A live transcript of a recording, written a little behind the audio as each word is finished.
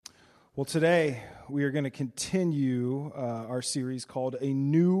Well, today we are going to continue our series called A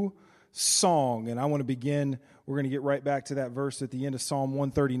New Song, and I want to begin, we're going to get right back to that verse at the end of Psalm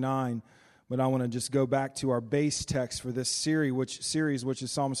 139, but I want to just go back to our base text for this series, which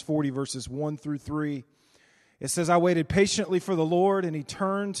is Psalms 40, verses 1 through 3. It says, I waited patiently for the Lord, and He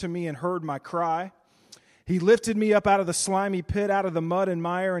turned to me and heard my cry. He lifted me up out of the slimy pit, out of the mud and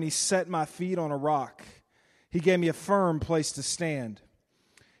mire, and He set my feet on a rock. He gave me a firm place to stand.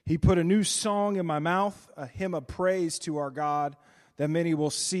 He put a new song in my mouth, a hymn of praise to our God, that many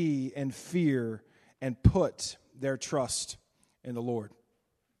will see and fear and put their trust in the Lord.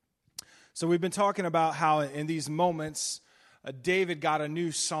 So we've been talking about how in these moments, David got a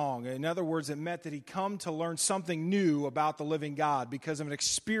new song. In other words, it meant that he come to learn something new about the living God because of an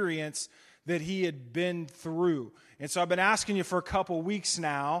experience that he had been through. And so I've been asking you for a couple weeks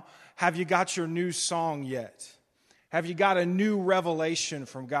now, have you got your new song yet? Have you got a new revelation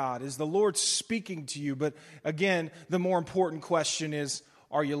from God? Is the Lord speaking to you? But again, the more important question is,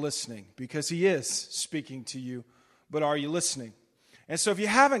 are you listening? Because He is speaking to you, but are you listening? And so if you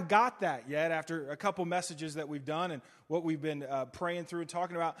haven't got that yet, after a couple messages that we've done and what we've been praying through and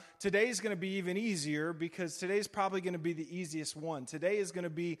talking about, today's going to be even easier because today's probably going to be the easiest one. Today is going to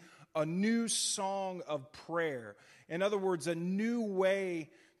be a new song of prayer. In other words, a new way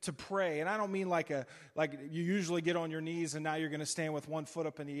to pray. And I don't mean like you usually get on your knees and now you're going to stand with one foot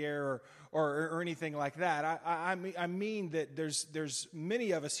up in the air or anything like that. I mean that there's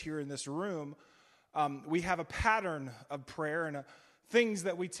many of us here in this room, we have a pattern of prayer and things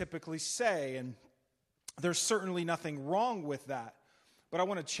that we typically say, and there's certainly nothing wrong with that. But I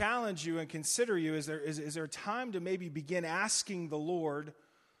want to challenge you and consider you, is there time to maybe begin asking the Lord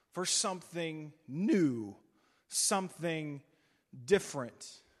for something new, something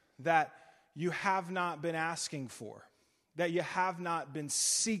different that you have not been asking for, that you have not been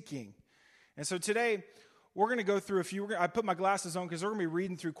seeking. And so today, we're going to go through I put my glasses on because we're going to be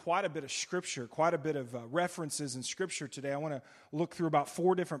reading through quite a bit of Scripture, quite a bit of references in Scripture today. I want to look through about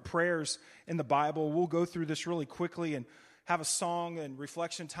 4 different prayers in the Bible. We'll go through this really quickly and have a song and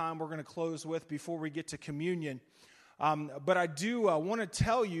reflection time we're going to close with before we get to communion. But I do want to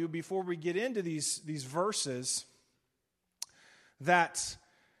tell you before we get into these verses that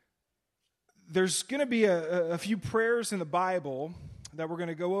there's going to be a few prayers in the Bible that we're going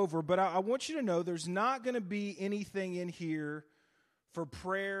to go over, but I want you to know there's not going to be anything in here for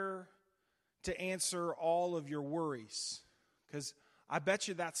prayer to answer all of your worries, because I bet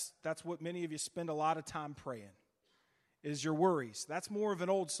you that's what many of you spend a lot of time praying, is your worries. That's more of an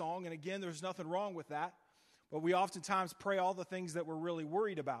old song, and again, there's nothing wrong with that, but we oftentimes pray all the things that we're really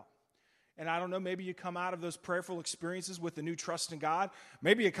worried about. And I don't know, maybe you come out of those prayerful experiences with a new trust in God.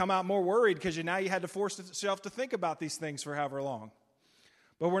 Maybe you come out more worried because now you had to force yourself to think about these things for however long.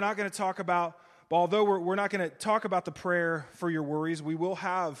 But we're not going to talk about, although we're not going to talk about the prayer for your worries, we will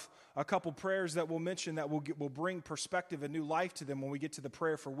have a couple prayers that we'll mention that will bring perspective and new life to them when we get to the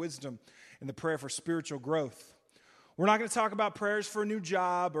prayer for wisdom and the prayer for spiritual growth. We're not going to talk about prayers for a new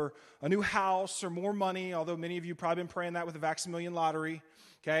job or a new house or more money, although many of you probably been praying that with the Vax-A-Million lottery.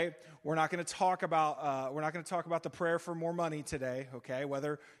 Okay, we're not going to talk about the prayer for more money today. Okay,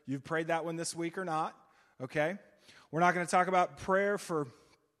 whether you've prayed that one this week or not. Okay, we're not going to talk about prayer for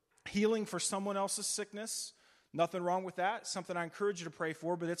healing for someone else's sickness. Nothing wrong with that. Something I encourage you to pray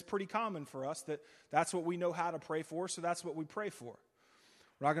for, but it's pretty common for us that's what we know how to pray for, so that's what we pray for.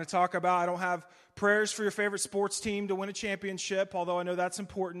 We're not going to talk about, I don't have prayers for your favorite sports team to win a championship, although I know that's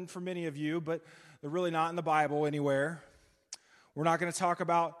important for many of you, but they're really not in the Bible anywhere. We're not going to talk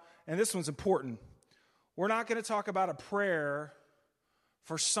about, and this one's important, we're not going to talk about a prayer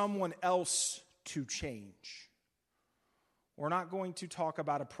for someone else to change. We're not going to talk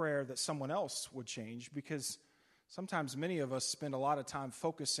about a prayer that someone else would change, because sometimes many of us spend a lot of time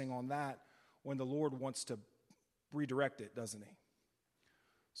focusing on that when the Lord wants to redirect it, doesn't He?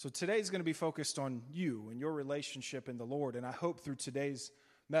 So today's going to be focused on you and your relationship in the Lord, and I hope through today's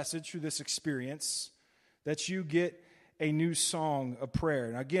message, through this experience, that you get a new song of prayer.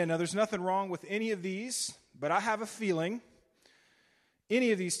 And again, there's nothing wrong with any of these, but I have a feeling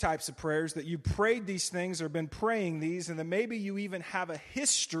any of these types of prayers that you prayed these things or been praying these, and that maybe you even have a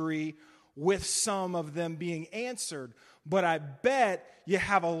history with some of them being answered. But I bet you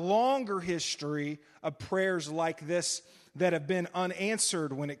have a longer history of prayers like this that have been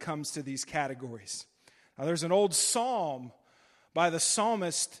unanswered when it comes to these categories. Now, there's an old psalm by the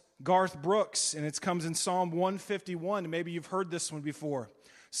psalmist Garth Brooks, and it comes in Psalm 151. Maybe you've heard this one before.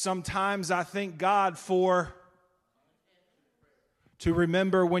 Sometimes I thank God to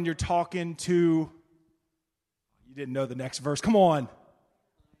remember when you're talking to, you didn't know the next verse. Come on.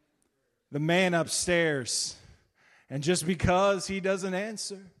 the man upstairs. And just because he doesn't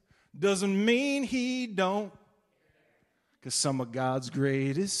answer doesn't mean he don't. Because some of God's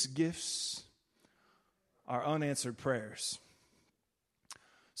greatest gifts are unanswered prayers.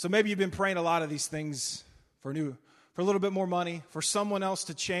 So maybe you've been praying a lot of these things for a little bit more money, for someone else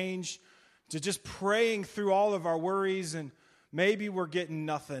to change, to just praying through all of our worries, and maybe we're getting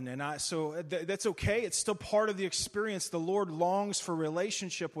nothing. And that's okay. It's still part of the experience. The Lord longs for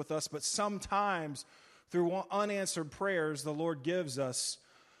relationship with us, but sometimes through unanswered prayers the Lord gives us,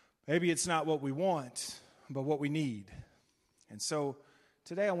 maybe it's not what we want, but what we need. And so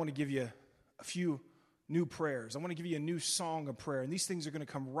today I want to give you a few new prayers. I want to give you a new song of prayer. And these things are going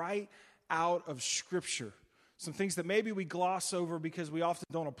to come right out of Scripture. Some things that maybe we gloss over because we often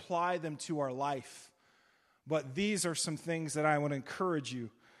don't apply them to our life. But these are some things that I want to encourage you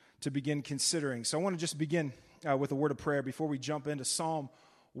to begin considering. So I want to just begin with a word of prayer before we jump into Psalm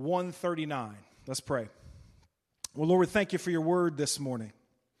 139. Let's pray. Well, Lord, we thank you for your word this morning.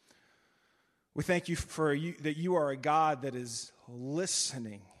 We thank you that you are a God that is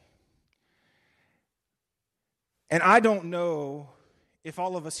listening. And I don't know if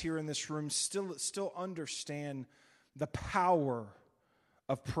all of us here in this room still understand the power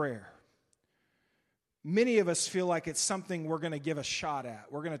of prayer. Many of us feel like it's something we're going to give a shot at.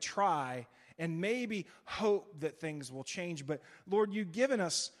 We're going to try and maybe hope that things will change. But Lord, you've given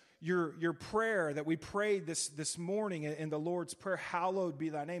us your prayer that we prayed this morning in the Lord's Prayer. Hallowed be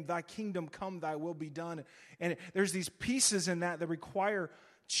thy name. Thy kingdom come, thy will be done. And there's these pieces in that require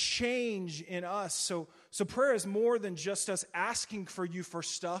change in us. So prayer is more than just us asking for you for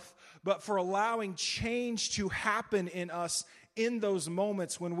stuff, but for allowing change to happen in us in those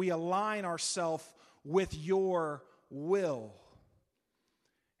moments when we align ourselves with your will.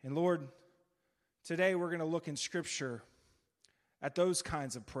 And Lord, today we're going to look in Scripture at those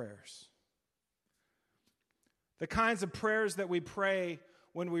kinds of prayers. The kinds of prayers that we pray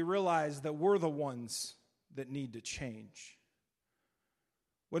when we realize that we're the ones that need to change.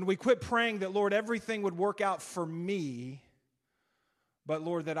 When we quit praying that, Lord, everything would work out for me, but,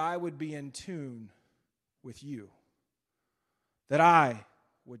 Lord, that I would be in tune with you, that I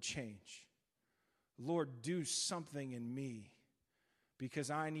would change. Lord, do something in me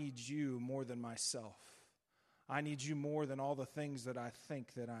because I need you more than myself. I need you more than all the things that I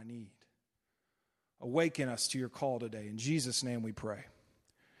think that I need. Awaken us to your call today. In Jesus' name we pray.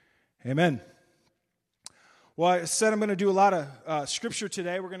 Amen. Well, I said I'm going to do a lot of Scripture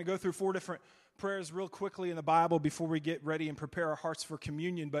today. We're going to go through 4 different prayers real quickly in the Bible before we get ready and prepare our hearts for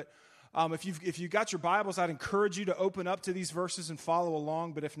communion. But if you've got your Bibles, I'd encourage you to open up to these verses and follow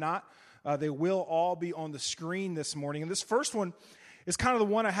along. But if not, they will all be on the screen this morning. And this first one is kind of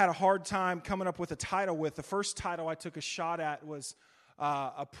the one I had a hard time coming up with a title with. The first title I took a shot at was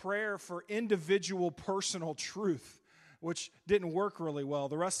a prayer for individual personal truth, which didn't work really well.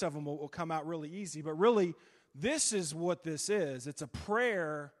 The rest of them will come out really easy. But really, this is what this is. It's a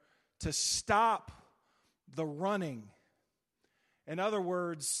prayer to stop the running. In other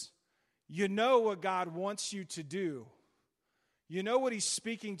words, you know what God wants you to do. You know what He's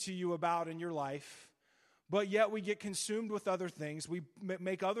speaking to you about in your life, but yet we get consumed with other things. We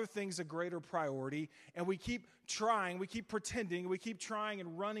make other things a greater priority, and we keep trying, we keep pretending, we keep trying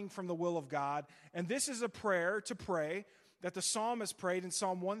and running from the will of God. And this is a prayer to pray that the psalmist prayed in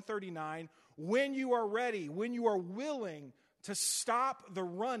Psalm 139, when you are ready, when you are willing to stop the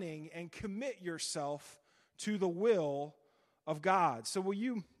running and commit yourself to the will of God. So will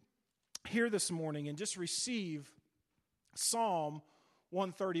you hear this morning and just receive Psalm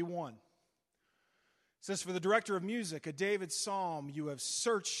 131. It says, for the director of music, a David psalm, you have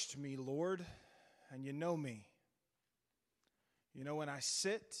searched me, Lord, and you know me. You know when I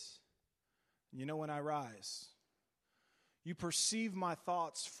sit, and you know when I rise. You perceive my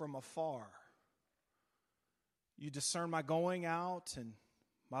thoughts from afar. You discern my going out and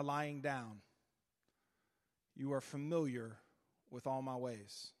my lying down. You are familiar with all my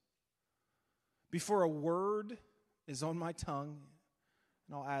ways. Before a word is on my tongue,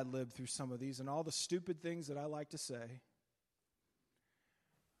 and I'll ad-lib through some of these, and all the stupid things that I like to say,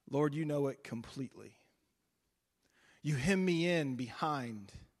 Lord, you know it completely. You hem me in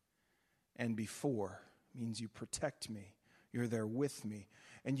behind and before. Means you protect me. You're there with me.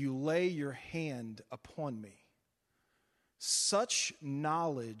 And you lay your hand upon me. Such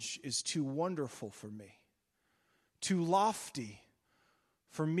knowledge is too wonderful for me, too lofty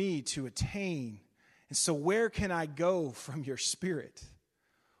for me to attain. And so where can I go from your spirit?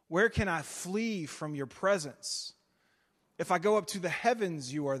 Where can I flee from your presence? If I go up to the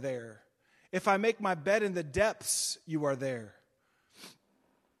heavens, you are there. If I make my bed in the depths, you are there.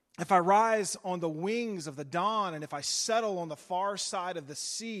 If I rise on the wings of the dawn, and if I settle on the far side of the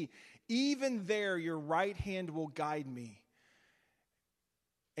sea, even there your right hand will guide me,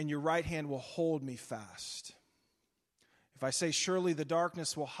 and your right hand will hold me fast. If I say, surely the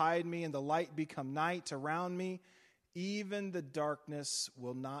darkness will hide me, and the light become night around me, even the darkness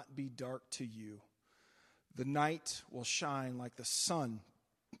will not be dark to you. The night will shine like the sun.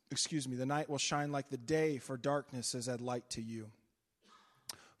 The night will shine like the day, for darkness is as light to you.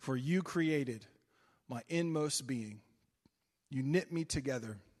 For you created my inmost being. You knit me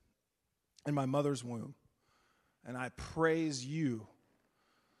together in my mother's womb. And I praise you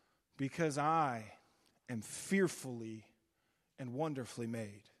because I am fearfully and wonderfully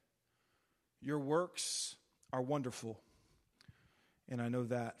made. Your works are wonderful, and I know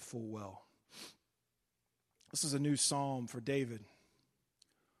that full well. This is a new psalm for David.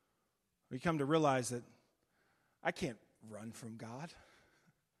 We come to realize that I can't run from God.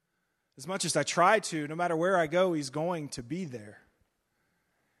 As much as I try to, no matter where I go, he's going to be there.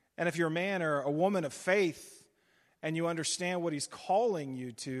 And if you're a man or a woman of faith and you understand what he's calling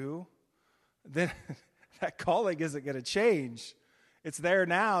you to, then that calling isn't going to change. It's there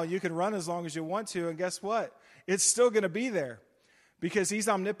now. You can run as long as you want to, and guess what? It's still going to be there because he's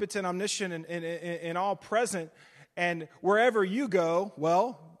omnipotent, omniscient, and all present. And wherever you go,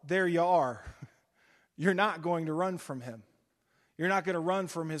 well, there you are. You're not going to run from him. You're not going to run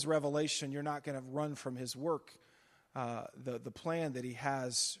from his revelation. You're not going to run from his work, the plan that he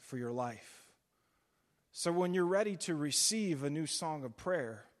has for your life. So when you're ready to receive a new song of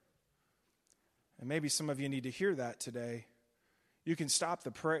prayer, and maybe some of you need to hear that today, you can stop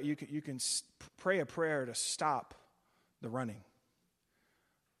the prayer. You can pray a prayer to stop the running.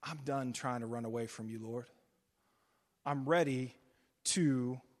 I'm done trying to run away from you, Lord. I'm ready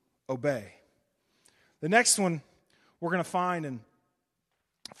to obey. The next one we're going to find in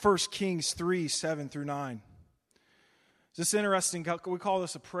 1 Kings 3, 7 through 9. It's this interesting, we call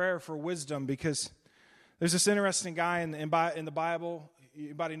this a prayer for wisdom because there's this interesting guy in the Bible.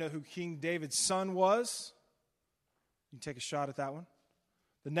 Anybody know who King David's son was? You can take a shot at that one.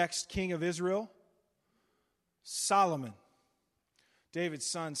 The next king of Israel, Solomon. David's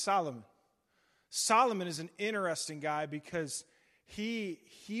son, Solomon. Solomon is an interesting guy because he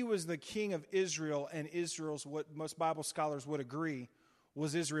was the king of Israel, and Israel's, what most Bible scholars would agree,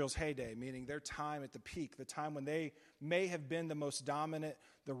 was Israel's heyday, meaning their time at the peak, the time when they may have been the most dominant,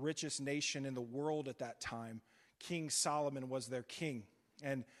 the richest nation in the world at that time. King Solomon was their king.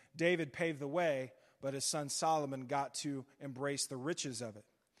 And David paved the way, but his son Solomon got to embrace the riches of it.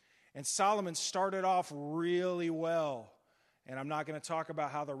 And Solomon started off really well. And I'm not going to talk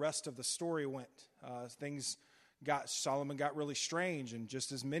about how the rest of the story went. Solomon got really strange, and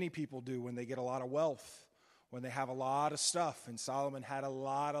just as many people do when they get a lot of wealth, when they have a lot of stuff. And Solomon had a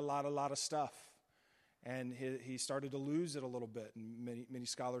lot of stuff. And he started to lose it a little bit. And many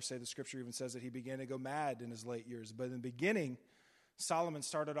scholars say the scripture even says that he began to go mad in his late years. But in the beginning, Solomon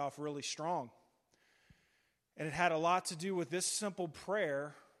started off really strong. And it had a lot to do with this simple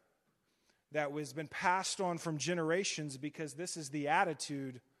prayer that was been passed on from generations, because this is the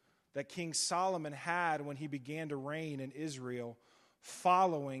attitude that King Solomon had when he began to reign in Israel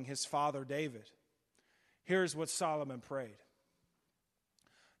following his father David. Here's what Solomon prayed.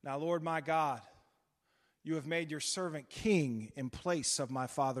 Now, Lord my God, you have made your servant king in place of my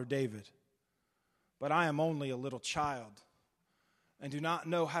father David. But I am only a little child and do not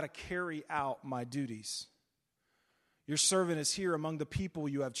know how to carry out my duties. Your servant is here among the people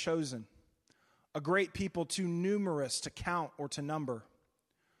you have chosen, a great people too numerous to count or to number.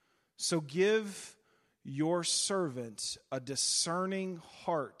 So give your servant a discerning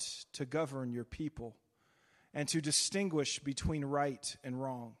heart to govern your people and to distinguish between right and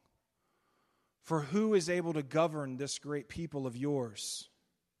wrong. For who is able to govern this great people of yours?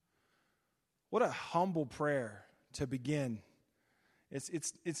 What a humble prayer to begin.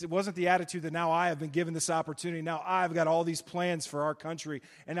 It wasn't the attitude that now I have been given this opportunity. Now I've got all these plans for our country.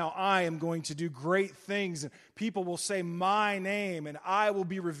 And now I am going to do great things. And people will say my name. And I will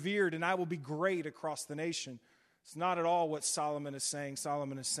be revered. And I will be great across the nation. It's not at all what Solomon is saying.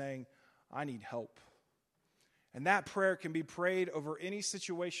 Solomon is saying, I need help. And that prayer can be prayed over any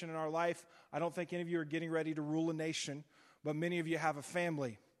situation in our life. I don't think any of you are getting ready to rule a nation. But many of you have a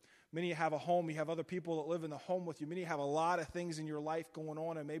family. Many of you have a home. You have other people that live in the home with you. Many of you have a lot of things in your life going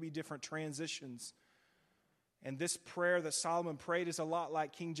on and maybe different transitions. And this prayer that Solomon prayed is a lot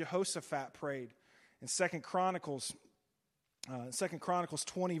like King Jehoshaphat prayed. In 2 Chronicles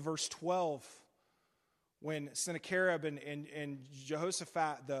 20, verse 12, when Sennacherib and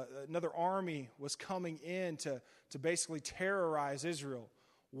Jehoshaphat, another army, was coming in to basically terrorize Israel.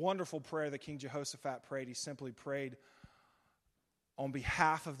 wonderful prayer that King Jehoshaphat prayed. He simply prayed on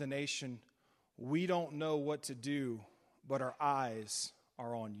behalf of the nation, we don't know what to do, but our eyes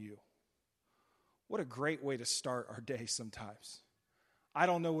are on you. What a great way to start our day sometimes. I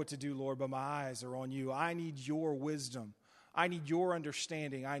don't know what to do, Lord, but my eyes are on you. I need your wisdom. I need your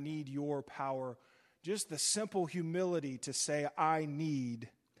understanding. I need your power. Just the simple humility to say, I need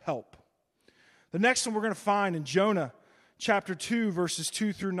help. The next one we're going to find in Jonah chapter 2, verses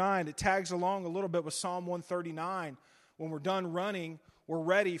 2 through 9. It tags along a little bit with Psalm 139. When we're done running, we're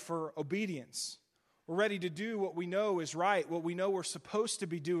ready for obedience. We're ready to do what we know is right, what we know we're supposed to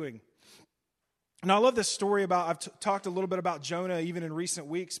be doing. And I love this story about, I've talked a little bit about Jonah even in recent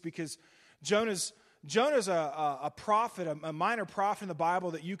weeks, because Jonah's a prophet, a minor prophet in the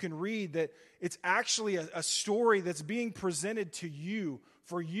Bible that you can read, that it's actually a story that's being presented to you,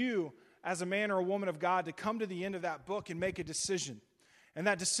 for you as a man or a woman of God to come to the end of that book and make a decision. And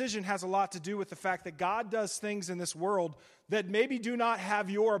that decision has a lot to do with the fact that God does things in this world that maybe do not have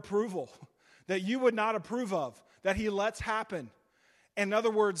your approval, that you would not approve of, that he lets happen. In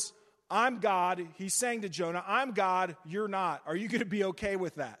other words, I'm God. He's saying to Jonah, I'm God, you're not. Are you going to be okay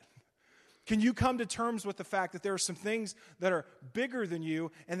with that? Can you come to terms with the fact that there are some things that are bigger than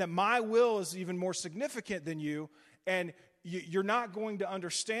you and that my will is even more significant than you, and you're not going to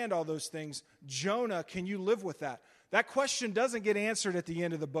understand all those things? Jonah, can you live with that? That question doesn't get answered at the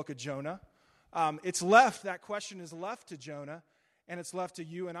end of the book of Jonah. That question is left to Jonah, and it's left to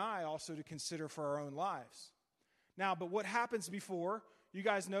you and I also to consider for our own lives. Now, but what happens before? You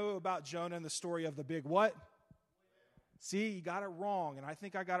guys know about Jonah and the story of the big what? See, you got it wrong, and I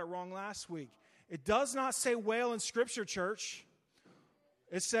think I got it wrong last week. It does not say whale in Scripture, church.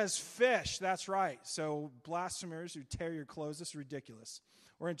 It says fish, that's right. So blasphemers who tear your clothes, this is ridiculous.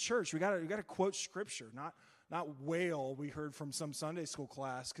 We're in church. We got to quote Scripture, not whale we heard from some Sunday school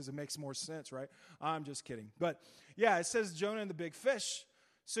class, because it makes more sense, right? I'm just kidding. But yeah, it says Jonah and the big fish.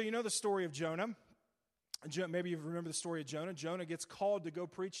 So you know the story of Jonah. Maybe you remember the story of Jonah. Jonah gets called to go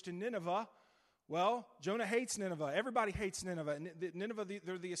preach to Nineveh. Well, Jonah hates Nineveh. Everybody hates Nineveh. Nineveh,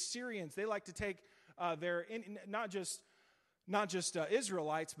 they're the Assyrians. They like to take not just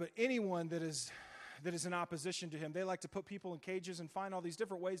Israelites, but anyone that is in opposition to him. They like to put people in cages and find all these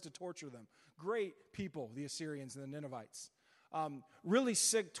different ways to torture them. Great people, the Assyrians and the Ninevites. Really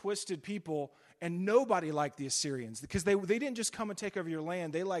sick, twisted people, and nobody liked the Assyrians, because they didn't just come and take over your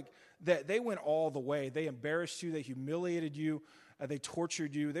land. They went all the way. They embarrassed you. They humiliated you. They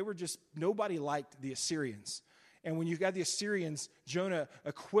tortured you. Nobody liked the Assyrians. And when you got the Assyrians, Jonah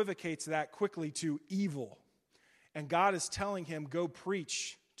equivocates that quickly to evil. And God is telling him, go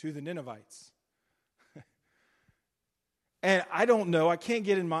preach to the Ninevites. And I don't know, I can't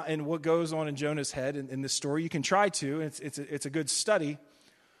get in what goes on in Jonah's head in this story. You can try to, and it's a good study.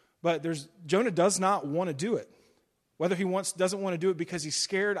 But Jonah does not want to do it. Whether he doesn't want to do it because he's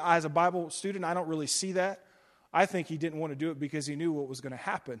scared, as a Bible student, I don't really see that. I think he didn't want to do it because he knew what was going to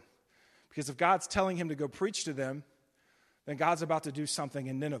happen. Because if God's telling him to go preach to them, then God's about to do something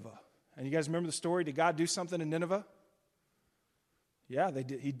in Nineveh. And you guys remember the story? Did God do something in Nineveh? Yeah, they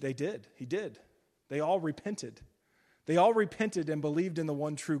did. He did. They all repented. They all repented and believed in the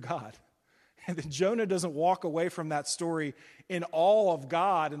one true God. And then Jonah doesn't walk away from that story in awe of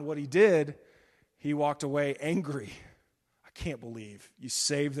God and what he did. He walked away angry. I can't believe you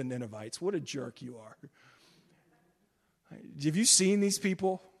saved the Ninevites. What a jerk you are. Have you seen these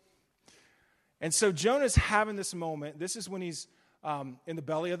people? And so Jonah's having this moment. This is when he's in the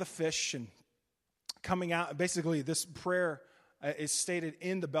belly of the fish and coming out. Basically, this prayer is stated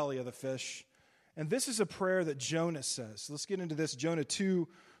in the belly of the fish. And this is a prayer that Jonah says. Let's get into this. Jonah 2,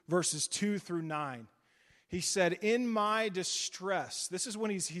 verses 2 through 9. He said, in my distress. This is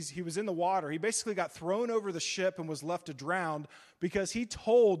when he was in the water. He basically got thrown over the ship and was left to drown because he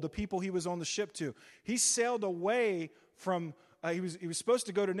told the people he was on the ship to. He sailed away from, he was supposed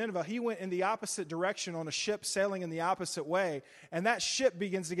to go to Nineveh. He went in the opposite direction on a ship sailing in the opposite way. And that ship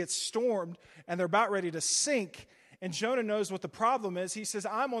begins to get stormed and they're about ready to sink. And Jonah knows what the problem is. He says,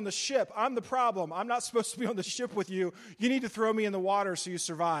 I'm on the ship. I'm the problem. I'm not supposed to be on the ship with you. You need to throw me in the water so you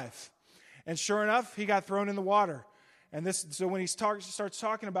survive. And sure enough, he got thrown in the water. And so when he starts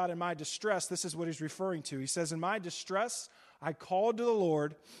talking about in my distress, this is what he's referring to. He says, in my distress, I called to the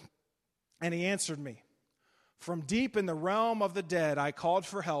Lord, and he answered me. From deep in the realm of the dead, I called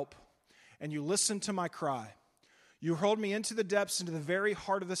for help, and you listened to my cry. You hurled me into the depths, into the very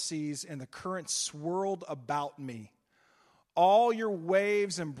heart of the seas, and the current swirled about me. All your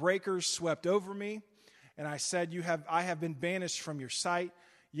waves and breakers swept over me, and I said, I have been banished from your sight,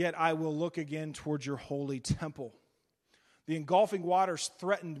 yet I will look again towards your holy temple. The engulfing waters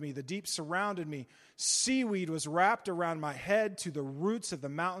threatened me. The deep surrounded me. Seaweed was wrapped around my head. To the roots of the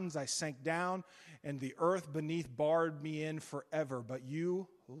mountains I sank down, and the earth beneath barred me in forever. But you,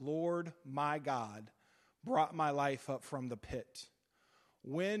 Lord my God, brought my life up from the pit.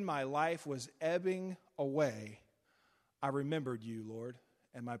 When my life was ebbing away, I remembered you, Lord,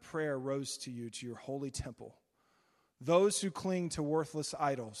 and my prayer rose to you, to your holy temple. Those who cling to worthless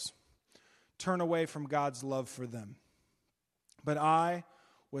idols turn away from God's love for them. But I,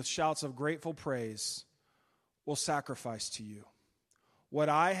 with shouts of grateful praise, will sacrifice to you. What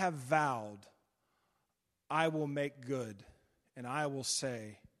I have vowed, I will make good, and I will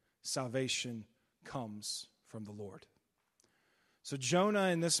say, salvation comes from the Lord. So Jonah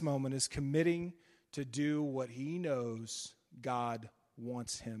in this moment is committing to do what he knows God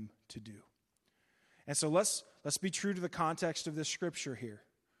wants him to do. And so let's be true to the context of this scripture here.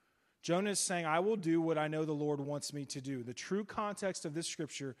 Jonah is saying, I will do what I know the Lord wants me to do. The true context of this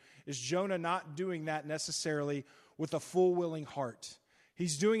scripture is Jonah not doing that necessarily with a full willing heart.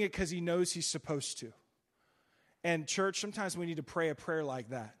 He's doing it because he knows he's supposed to. And church, sometimes we need to pray a prayer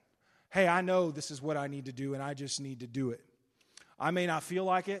like that. Hey, I know this is what I need to do, and I just need to do it. I may not feel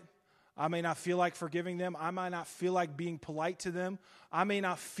like it. I may not feel like forgiving them. I might not feel like being polite to them. I may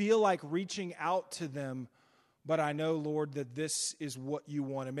not feel like reaching out to them, but I know, Lord, that this is what you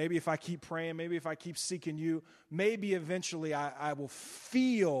want. And maybe if I keep praying, maybe if I keep seeking you, maybe eventually I will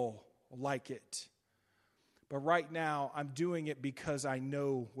feel like it. But right now, I'm doing it because I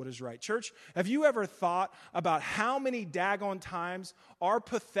know what is right. Church, have you ever thought about how many daggone times our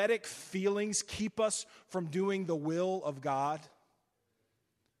pathetic feelings keep us from doing the will of God?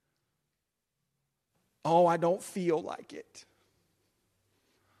 Oh, I don't feel like it.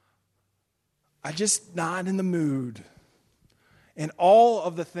 I'm just not in the mood. And all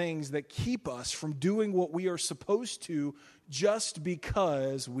of the things that keep us from doing what we are supposed to just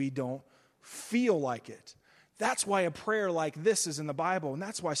because we don't feel like it. That's why a prayer like this is in the Bible. And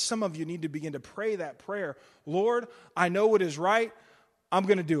that's why some of you need to begin to pray that prayer. Lord, I know what is right. I'm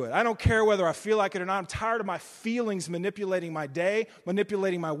going to do it. I don't care whether I feel like it or not. I'm tired of my feelings manipulating my day,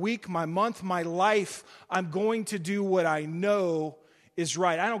 manipulating my week, my month, my life. I'm going to do what I know is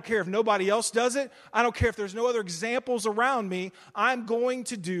right. I don't care if nobody else does it. I don't care if there's no other examples around me. I'm going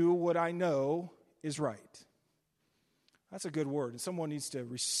to do what I know is right. That's a good word. And someone needs to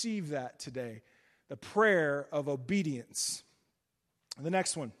receive that today. The prayer of obedience. The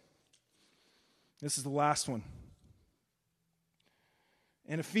next one. This is the last one.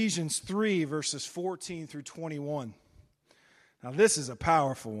 In Ephesians 3, verses 14 through 21. Now, this is a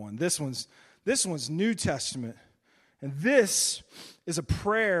powerful one. This one's New Testament. And this is a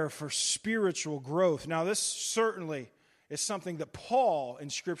prayer for spiritual growth. Now, this certainly is something that Paul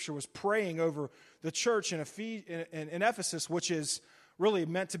in Scripture was praying over the church in Ephesus, which is really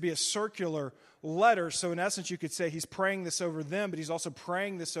meant to be a circular letter. So in essence, you could say he's praying this over them, but he's also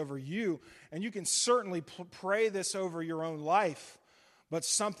praying this over you. And you can certainly pray this over your own life, but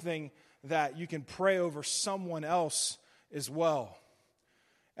something that you can pray over someone else as well.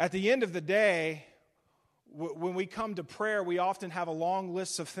 At the end of the day, when we come to prayer, we often have a long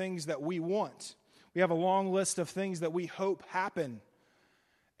list of things that we want. We have a long list of things that we hope happen.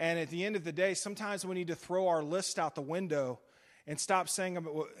 And at the end of the day, sometimes we need to throw our list out the window and stop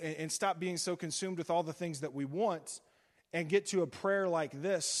being so consumed with all the things that we want and get to a prayer like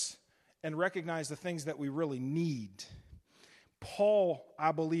this and recognize the things that we really need. Paul,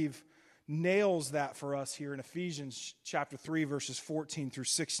 I believe, nails that for us here in Ephesians chapter 3, verses 14 through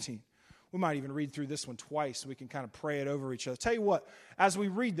 16. We might even read through this one twice so we can kind of pray it over each other. Tell you what, as we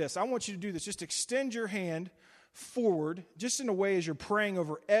read this, I want you to do this. Just extend your hand forward, just in a way as you're praying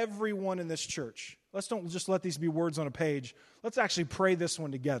over everyone in this church. Let's don't just let these be words on a page. Let's actually pray this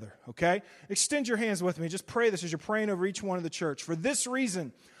one together, okay? Extend your hands with me. Just pray this as you're praying over each one in the church. For this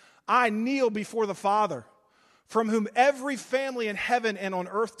reason, I kneel before the Father, from whom every family in heaven and on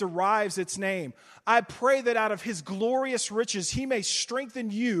earth derives its name. I pray that out of his glorious riches he may strengthen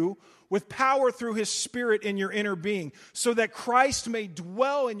you with power through his Spirit in your inner being, so that Christ may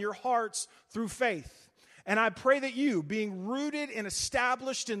dwell in your hearts through faith. And I pray that you, being rooted and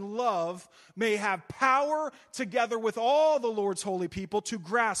established in love, may have power together with all the Lord's holy people to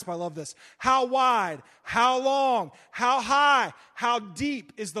grasp, I love this, how wide, how long, how high, how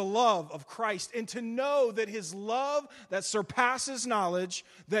deep is the love of Christ, and to know that his love that surpasses knowledge,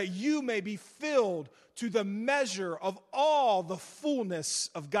 that you may be filled to the measure of all the fullness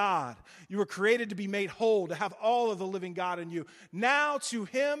of God. You were created to be made whole, to have all of the living God in you. Now to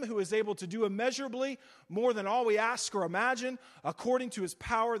him who is able to do immeasurably more than all we ask or imagine, according to his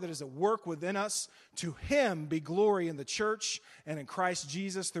power that is at work within us, to him be glory in the church and in Christ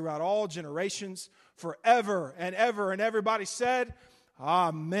Jesus throughout all generations, forever and ever. And everybody said,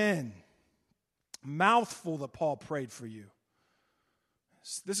 Amen. Mouthful that Paul prayed for you.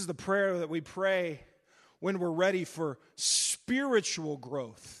 This is the prayer that we pray when we're ready for spiritual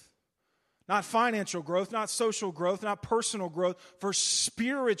growth. Not financial growth, not social growth, not personal growth, for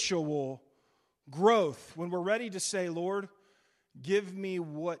spiritual growth. When we're ready to say, Lord, give me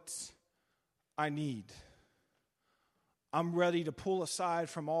what I need. I'm ready to pull aside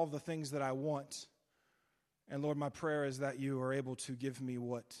from all the things that I want. And Lord, my prayer is that you are able to give me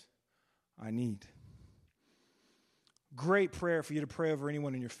what I need. Great prayer for you to pray over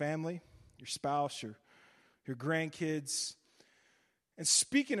anyone in your family, your spouse, your grandkids. And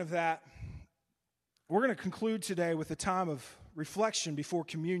speaking of that, we're going to conclude today with a time of reflection before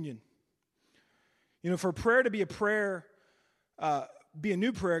communion. You know, for prayer to be a prayer, be a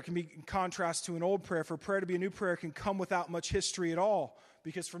new prayer, it can be in contrast to an old prayer. For prayer to be a new prayer, it can come without much history at all.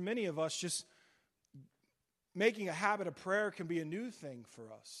 Because for many of us, just making a habit of prayer can be a new thing for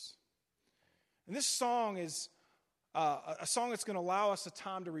us. And this song is a song that's going to allow us a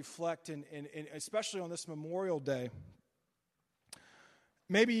time to reflect, and especially on this Memorial Day.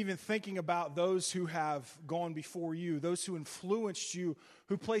 Maybe even thinking about those who have gone before you, those who influenced you,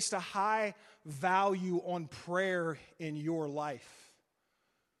 who placed a high value on prayer in your life,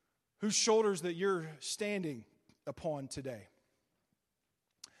 whose shoulders that you're standing upon today.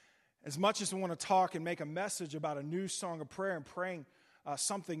 As much as we want to talk and make a message about a new song of prayer and praying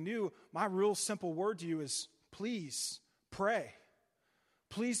something new, my real simple word to you is please pray.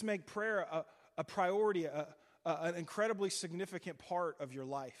 Please make prayer a priority, an incredibly significant part of your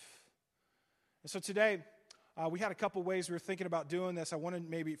life. And so today, we had a couple ways we were thinking about doing this. I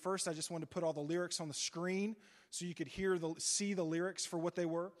just wanted to put all the lyrics on the screen so you could see the lyrics for what they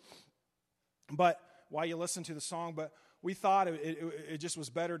were. But while you listen to the song, but we thought it just was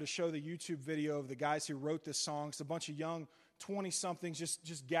better to show the YouTube video of the guys who wrote this song. It's a bunch of young 20-somethings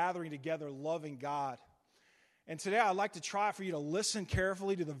just gathering together, loving God. And today I'd like to try for you to listen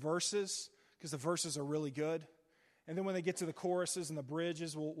carefully to the verses, because the verses are really good. And then when they get to the choruses and the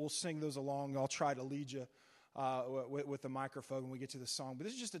bridges, we'll sing those along. I'll try to lead you with the microphone when we get to the song. But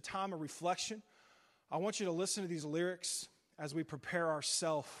this is just a time of reflection. I want you to listen to these lyrics as we prepare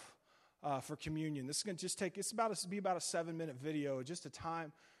ourselves for communion. This is going to just be about a 7-minute video, just a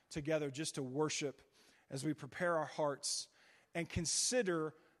time together just to worship as we prepare our hearts and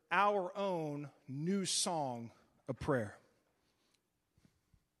consider our own new song of prayer.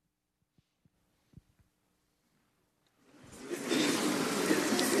 Let's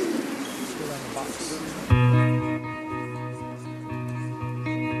go down the box.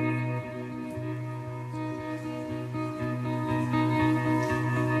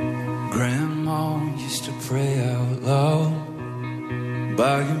 Grandma used to pray out loud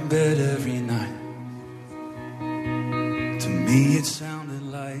by your bed every night. To me it sounded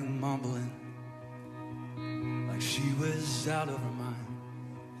like mumbling, like she was out of her mind.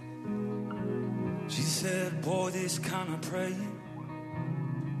 She said, boy, this kind of praying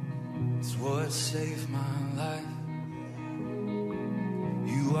is what saved my life.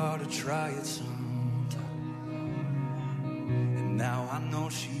 You ought to try it sometime. And now I know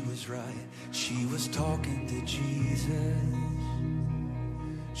she was right. She was talking to Jesus.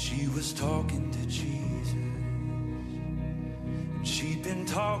 She was talking to Jesus. She'd been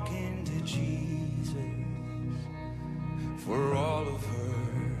talking to Jesus for all of her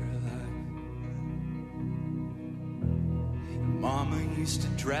life. Mama used to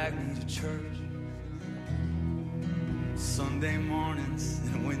drag me to church Sunday mornings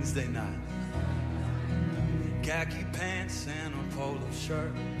and Wednesday night. Khaki pants and a polo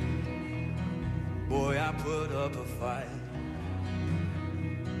shirt. Boy, I put up a fight.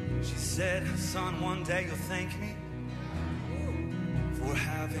 She said, son, one day you'll thank me for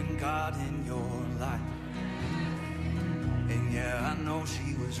having God in your life. And yeah, I know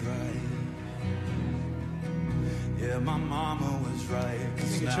she was right. Yeah, my mama was right.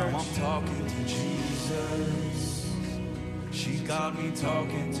 'Cause now I'm talking to Jesus. She got me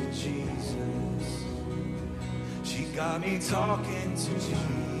talking to Jesus. She got me talking to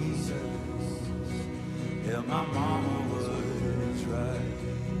Jesus. Yeah, my mama was right.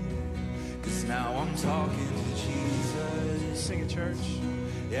 'Cause now I'm talking to Jesus. Sing it, church.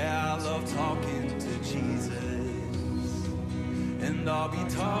 Yeah, I love talking to Jesus. And I'll be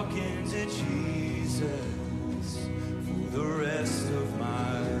talking to Jesus Jesus for the rest of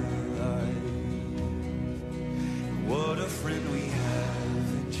my life. What a friend we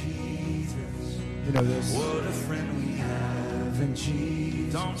have in Jesus. You know this. What a friend we have in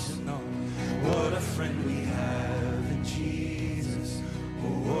Jesus. Don't you know? What a friend we have in Jesus.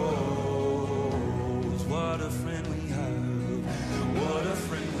 Oh, what a friend we have. What a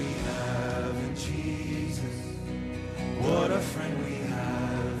friend we have in Jesus. What a friend we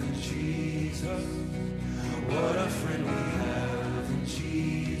have in Jesus. What a friend we have in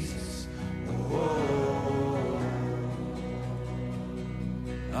Jesus. Oh,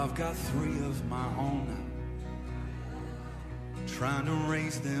 I've got 3 of my own now, trying to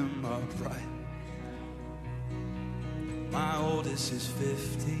raise them upright. My oldest is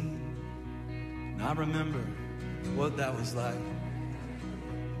 15, and I remember what that was like.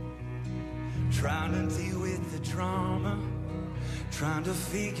 Trying to deal with the drama, trying to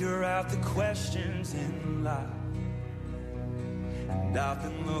figure out the questions in life. And I've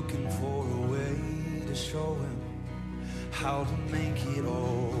been looking for a way to show him how to make it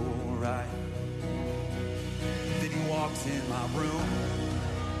all right. Then he walked in my room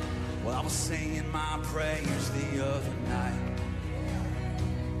while I was singing my prayers the other night.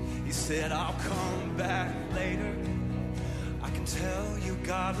 He said, I'll come back later. I can tell you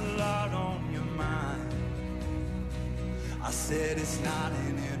got a lot on your mind. I said, it's not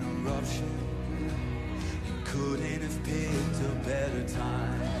an interruption. You couldn't have picked a better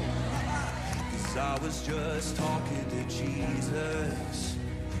time. 'Cause I was just talking to Jesus.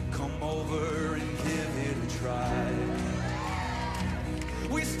 Come over and give it a try.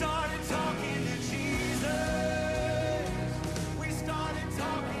 We started talking to Jesus. We started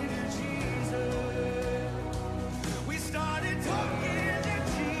talking to Jesus. We started talking to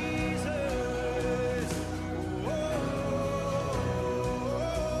Jesus. Oh,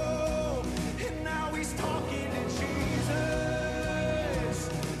 and now he's talking to Jesus.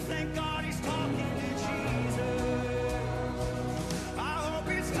 Thank God he's talking to Jesus. I hope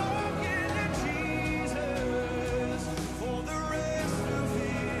he's talking to Jesus for the rest of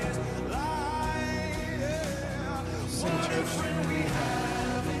his life. Yeah. What a friend we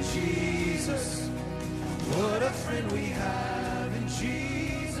have in Jesus. What a friend we have in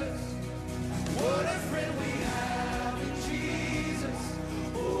Jesus. What a friend we have in Jesus.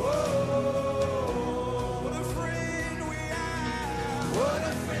 Oh, what a friend we have. What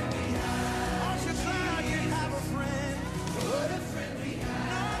a friend we have. Aren't you glad you have a friend? What a friend we have.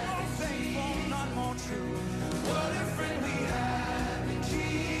 None more faithful, none more true. What a friend we have in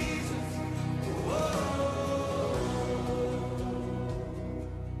Jesus. Oh,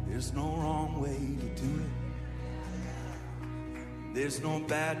 there's no wrong way to do it. There's no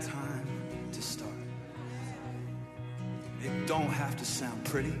bad time to start. It don't have to sound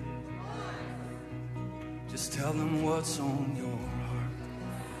pretty. Just tell them what's on your heart.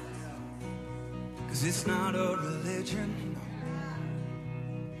 'Cause it's not a religion.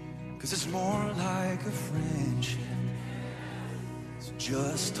 'Cause it's more like a friendship. So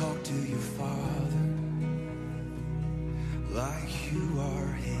just talk to your Father like you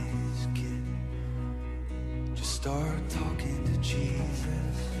are his kid. Just start talking to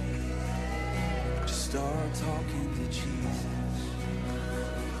Jesus. Just start talking to Jesus.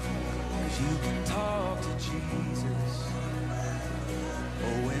 'Cause you can talk to Jesus.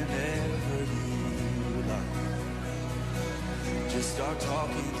 Oh, whenever you like. Just start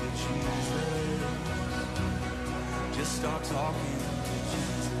talking to Jesus. Just start talking to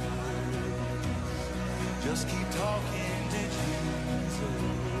Jesus. Just keep talking to Jesus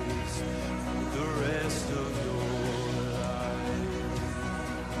for the rest of your life.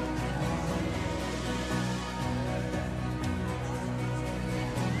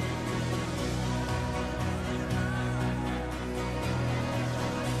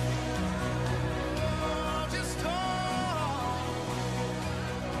 Just talk.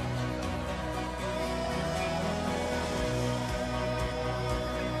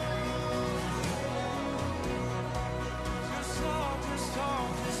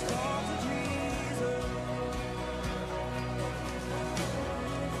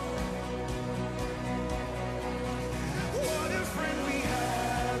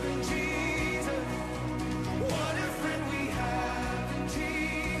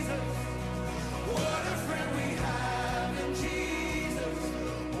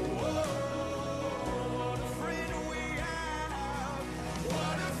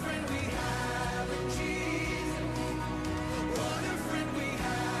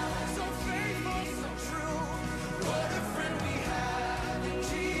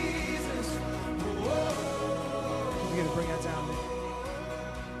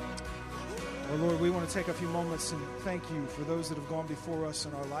 to take a few moments and thank you for those that have gone before us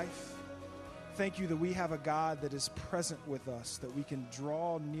in our life. Thank you that we have a God that is present with us, that we can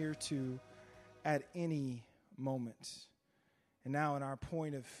draw near to at any moment. And now in our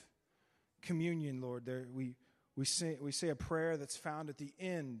point of communion, Lord, we say a prayer that's found at the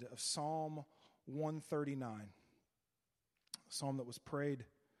end of Psalm 139, a psalm that was prayed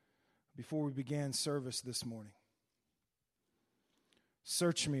before we began service this morning.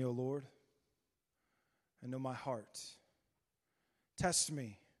 Search me, O Lord, and know my heart. Test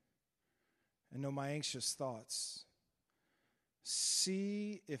me and know my anxious thoughts.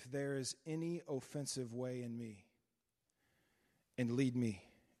 See if there is any offensive way in me, and lead me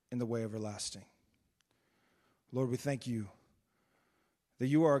in the way everlasting. Lord, we thank you that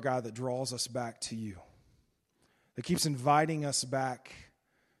you are a God that draws us back to you, that keeps inviting us back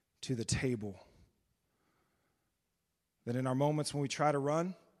to the table. That in our moments when we try to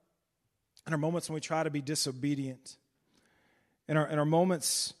run, in our moments when we try to be disobedient, in our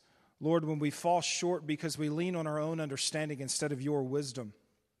moments, Lord, when we fall short because we lean on our own understanding instead of your wisdom,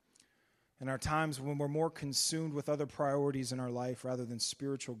 in our times when we're more consumed with other priorities in our life rather than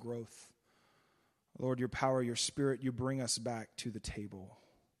spiritual growth, Lord, your power, your Spirit, you bring us back to the table.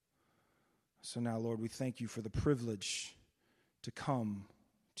 So now, Lord, we thank you for the privilege to come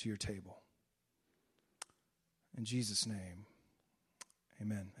to your table. In Jesus' name,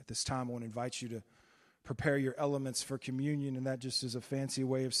 amen. At this time, I want to invite you to prepare your elements for communion, and that just is a fancy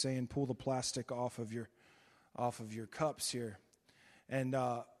way of saying pull the plastic off of your cups here. And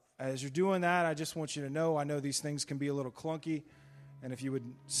as you're doing that, I just want you to know, I know these things can be a little clunky, and if you would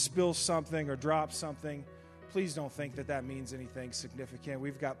spill something or drop something, please don't think that means anything significant.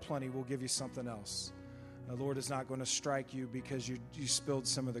 We've got plenty. We'll give you something else. The Lord is not going to strike you because you spilled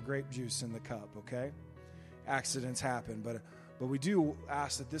some of the grape juice in the cup, okay? Accidents happen, but we do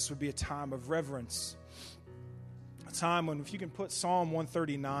ask that this would be a time of reverence, a time when, if you can put Psalm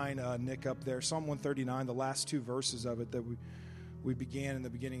 139, Nick, up there, Psalm 139, the last two verses of it that we began in the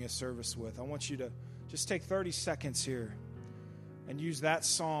beginning of service with. I want you to just take 30 seconds here and use that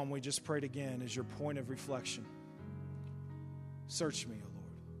psalm we just prayed again as your point of reflection. Search me, O Lord.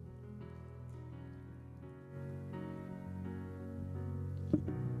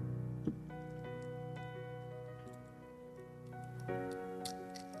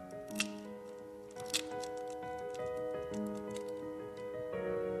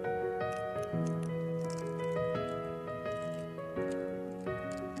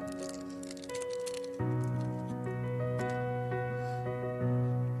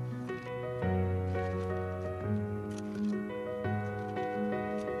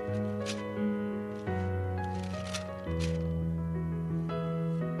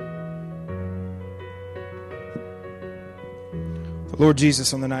 Lord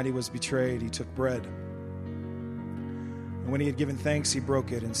Jesus, on the night he was betrayed, he took bread. And when he had given thanks, he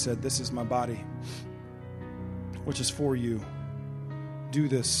broke it and said, "This is my body, which is for you. Do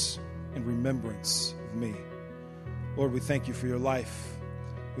this in remembrance of me." Lord, we thank you for your life.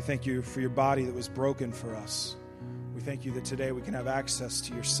 We thank you for your body that was broken for us. We thank you that today we can have access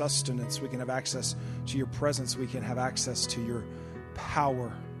to your sustenance. We can have access to your presence. We can have access to your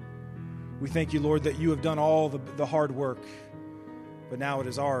power. We thank you, Lord, that you have done all the hard work. But now it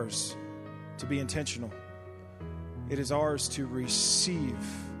is ours to be intentional. It is ours to receive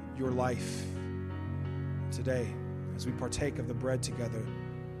your life. Today, as we partake of the bread together,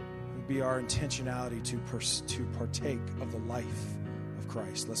 it would be our intentionality to partake of the life of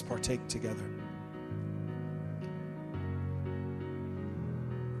Christ. Let's partake together.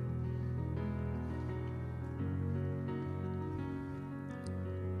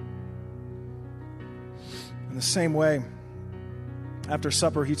 In the same way, after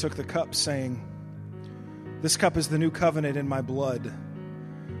supper, he took the cup, saying, "This cup is the new covenant in my blood.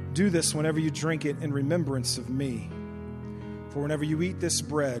 Do this whenever you drink it in remembrance of me. For whenever you eat this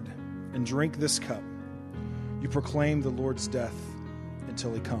bread and drink this cup, you proclaim the Lord's death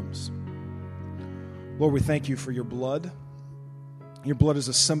until he comes." Lord, we thank you for your blood. Your blood is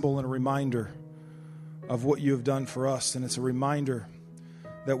a symbol and a reminder of what you have done for us, and it's a reminder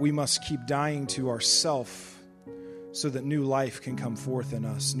that we must keep dying to ourself so that new life can come forth in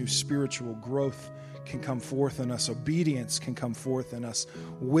us, new spiritual growth can come forth in us, obedience can come forth in us,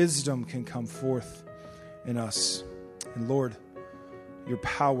 wisdom can come forth in us. And Lord, your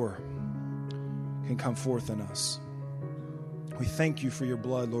power can come forth in us. We thank you for your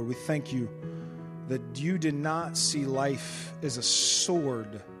blood, Lord. We thank you that you did not see life as a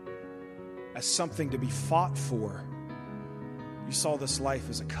sword, as something to be fought for. You saw this life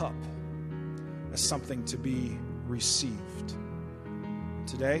as a cup, as something to be received.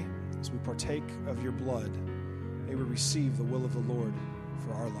 Today, as we partake of your blood, may we receive the will of the Lord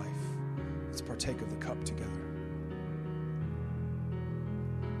for our life. Let's partake of the cup together.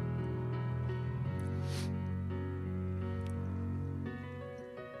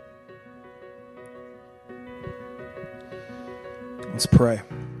 Let's pray.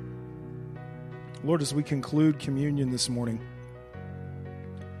 Lord, as we conclude communion this morning,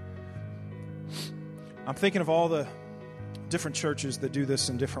 I'm thinking of all the different churches that do this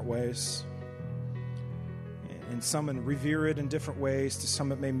in different ways. And some revere it in different ways. To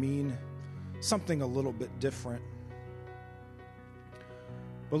some it may mean something a little bit different.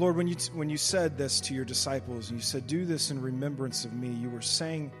 But Lord, when you said this to your disciples, and you said, do this in remembrance of me, you were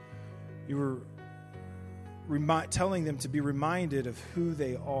telling them to be reminded of who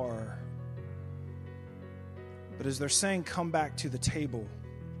they are. But as they're saying, come back to the table,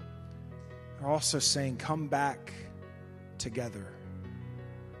 they're also saying, come back together.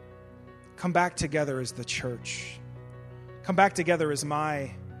 Come back together as the church. Come back together as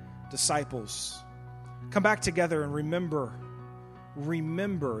my disciples. Come back together and remember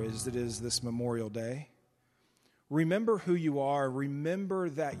as it is this Memorial Day. Remember who you are. Remember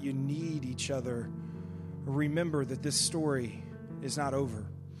that you need each other. Remember that this story is not over.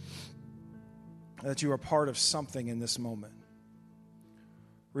 That you are part of something in this moment.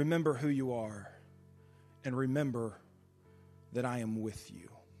 Remember who you are. And remember that I am with you.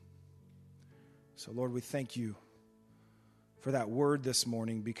 So, Lord, we thank you for that word this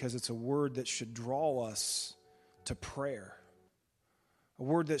morning, because it's a word that should draw us to prayer. A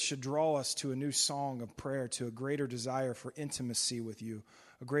word that should draw us to a new song of prayer, to a greater desire for intimacy with you,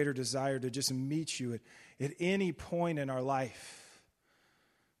 a greater desire to just meet you at any point in our life.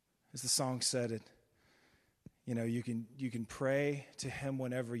 As the song said, you can pray to him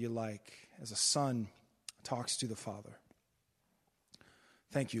whenever you like, as a son talks to the Father.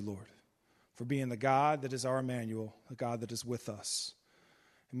 Thank you, Lord, for being the God that is our Emmanuel, the God that is with us.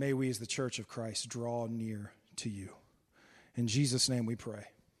 And may we as the church of Christ draw near to you. In Jesus' name we pray.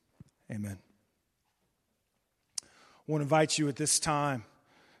 Amen. I want to invite you at this time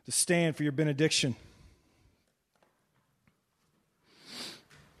to stand for your benediction.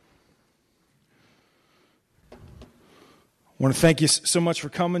 I want to thank you so much for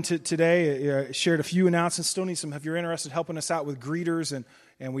coming today. I shared a few announcements. Still need some, if you're interested in helping us out with greeters,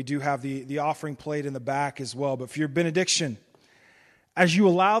 and we do have the offering plate in the back as well. But for your benediction, as you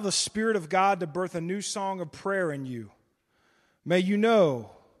allow the Spirit of God to birth a new song of prayer in you, may you know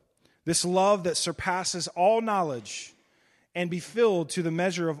this love that surpasses all knowledge and be filled to the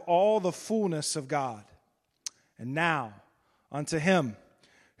measure of all the fullness of God. And now, unto him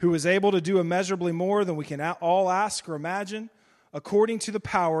who is able to do immeasurably more than we can all ask or imagine, according to the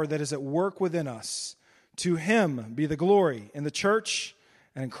power that is at work within us. To him be the glory in the church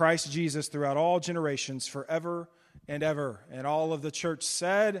and in Christ Jesus throughout all generations, forever and ever. And all of the church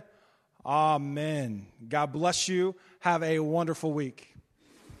said, Amen. God bless you. Have a wonderful week.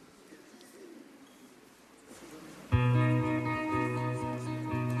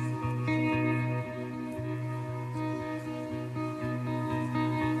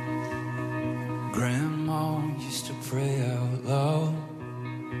 Grandma used to pray out loud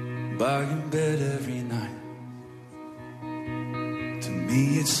by your bed every night. To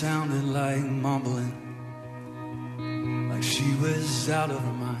me it sounded like mumbling, like she was out of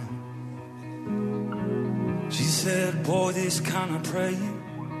her mind. She said, boy, this kind of praying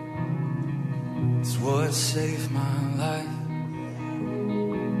is what saved my life.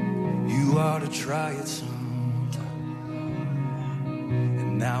 You ought to try it sometime.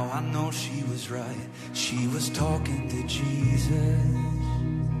 And now I know she was right. She was talking to Jesus.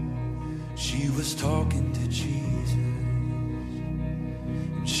 She was talking to Jesus.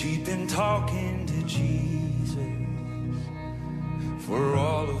 And she'd been talking to Jesus for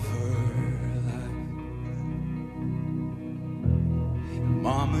all of her life.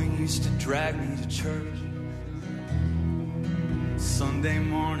 Mama used to drag me to church Sunday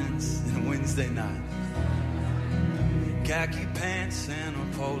mornings and Wednesday night. Khaki pants and a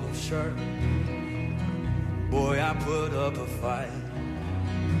polo shirt. Boy, I put up a fight.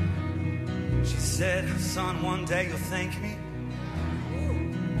 She said, son, one day you'll thank me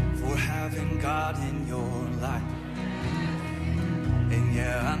for having God in your life. And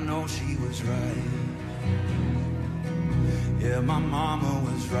yeah, I know she was right. Yeah, my mama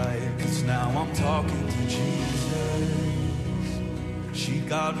was right, 'cause now I'm talking to Jesus. She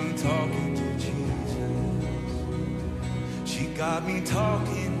got me talking to Jesus. She got me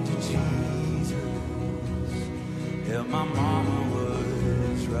talking to Jesus. Yeah, my mama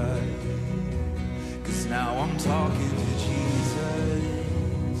was right, 'cause now I'm talking to Jesus.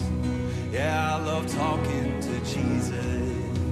 love talking to Jesus.